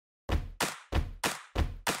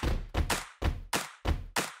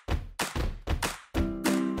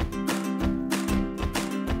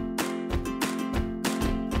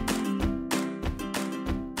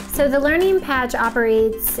So the Learning Patch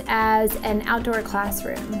operates as an outdoor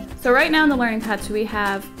classroom. So right now in the Learning Patch we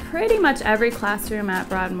have pretty much every classroom at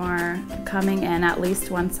Broadmor coming in at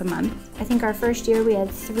least once a month. I think our first year we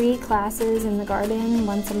had 3 classes in the garden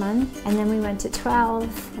once a month, and then we went to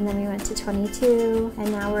 12, and then we went to 22,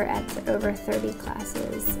 and now we're at over 30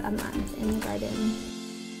 classes a month in the garden.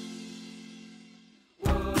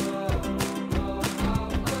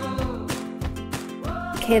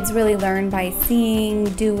 Kids really learn by seeing,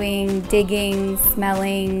 doing, digging,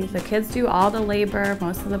 smelling. The kids do all the labor,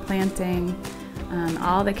 most of the planting,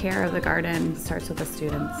 all the care of the garden starts with the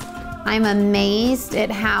students. I'm amazed at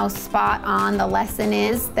how spot on the lesson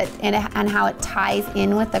is and how it ties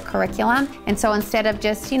in with the curriculum. And so instead of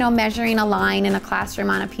just, measuring a line in a classroom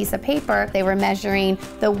on a piece of paper, they were measuring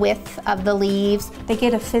the width of the leaves. They get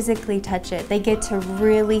to physically touch it. They get to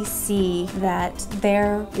really see that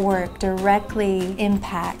their work directly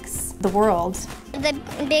impacts the world. The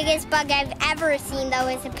biggest bug I've ever seen, though,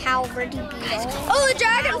 is a poverty beetle. Oh, the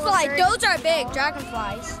dragonfly! Those are big,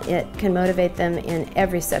 dragonflies. It can motivate them in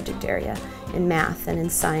every subject area, in math and in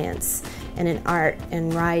science, and in art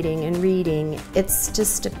and writing and reading. It's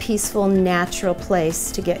just a peaceful, natural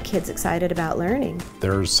place to get kids excited about learning.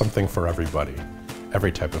 There's something for everybody,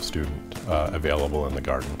 every type of student available in the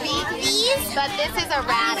garden. These? But this is a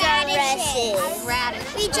radish.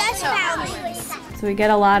 Radish. We just found these. So we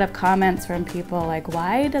get a lot of comments from people like,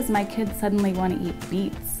 why does my kid suddenly want to eat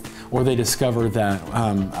beets? Or they discover that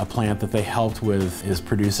a plant that they helped with is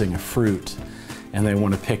producing a fruit and they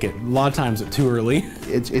want to pick it. A lot of times it's too early.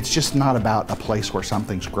 It's just not about a place where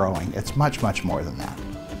something's growing. It's much, much more than that.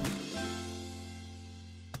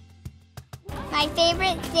 My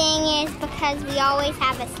favorite thing is because we always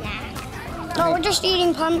have a snack. No, we're just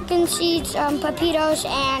eating pumpkin seeds, pepitos,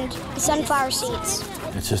 and sunflower seeds.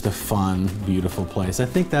 It's just a fun, beautiful place. I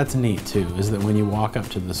think that's neat too, is that when you walk up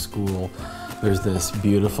to the school, there's this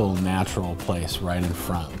beautiful, natural place right in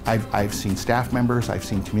front. I've seen staff members, I've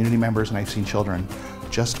seen community members, and I've seen children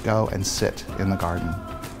just go and sit in the garden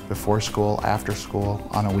before school, after school,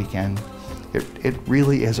 on a weekend. It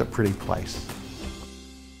really is a pretty place.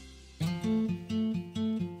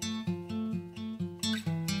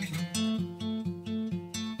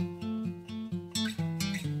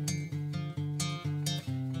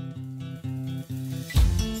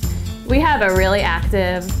 We have a really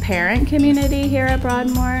active parent community here at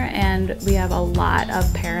Broadmor, and we have a lot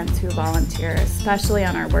of parents who volunteer, especially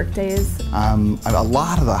on our work days. A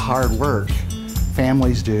lot of the hard work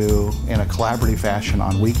families do in a collaborative fashion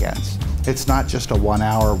on weekends. It's not just a 1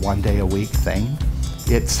 hour, 1 day a week thing.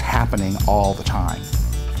 It's happening all the time.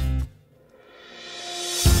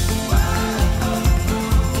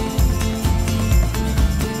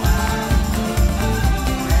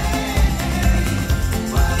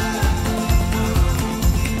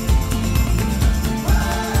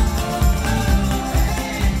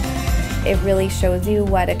 It really shows you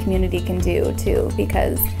what a community can do too,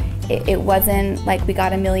 because it wasn't like we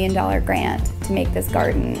got $1 million grant to make this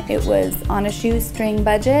garden. It was on a shoestring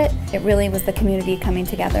budget. It really was the community coming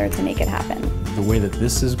together to make it happen. The way that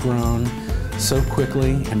this has grown so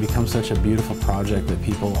quickly and become such a beautiful project that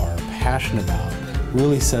people are passionate about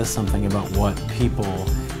really says something about what people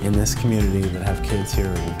in this community that have kids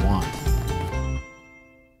here want.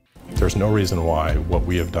 There's no reason why what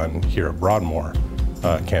we have done here at Broadmor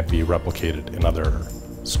can't be replicated in other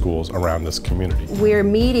schools around this community. We're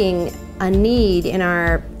meeting a need in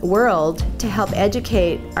our world to help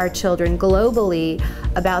educate our children globally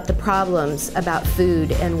about the problems about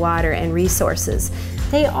food and water and resources.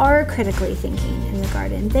 They are critically thinking in the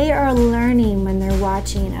garden. They are learning when they're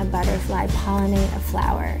watching a butterfly pollinate a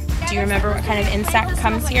flower. Do you remember what kind of insect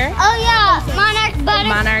comes here? Oh yeah, monarch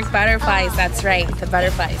butterflies. Monarch butterflies, that's right, the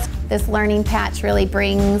butterflies. This Learning Patch really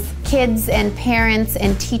brings kids and parents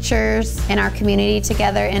and teachers in our community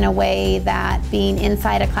together in a way that being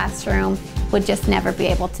inside a classroom would just never be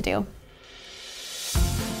able to do.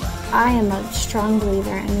 I am a strong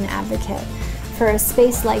believer and an advocate for a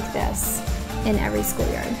space like this in every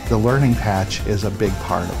schoolyard. The Learning Patch is a big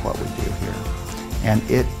part of what we do here, and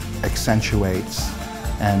it accentuates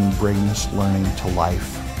and brings learning to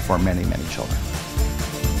life for many, many children.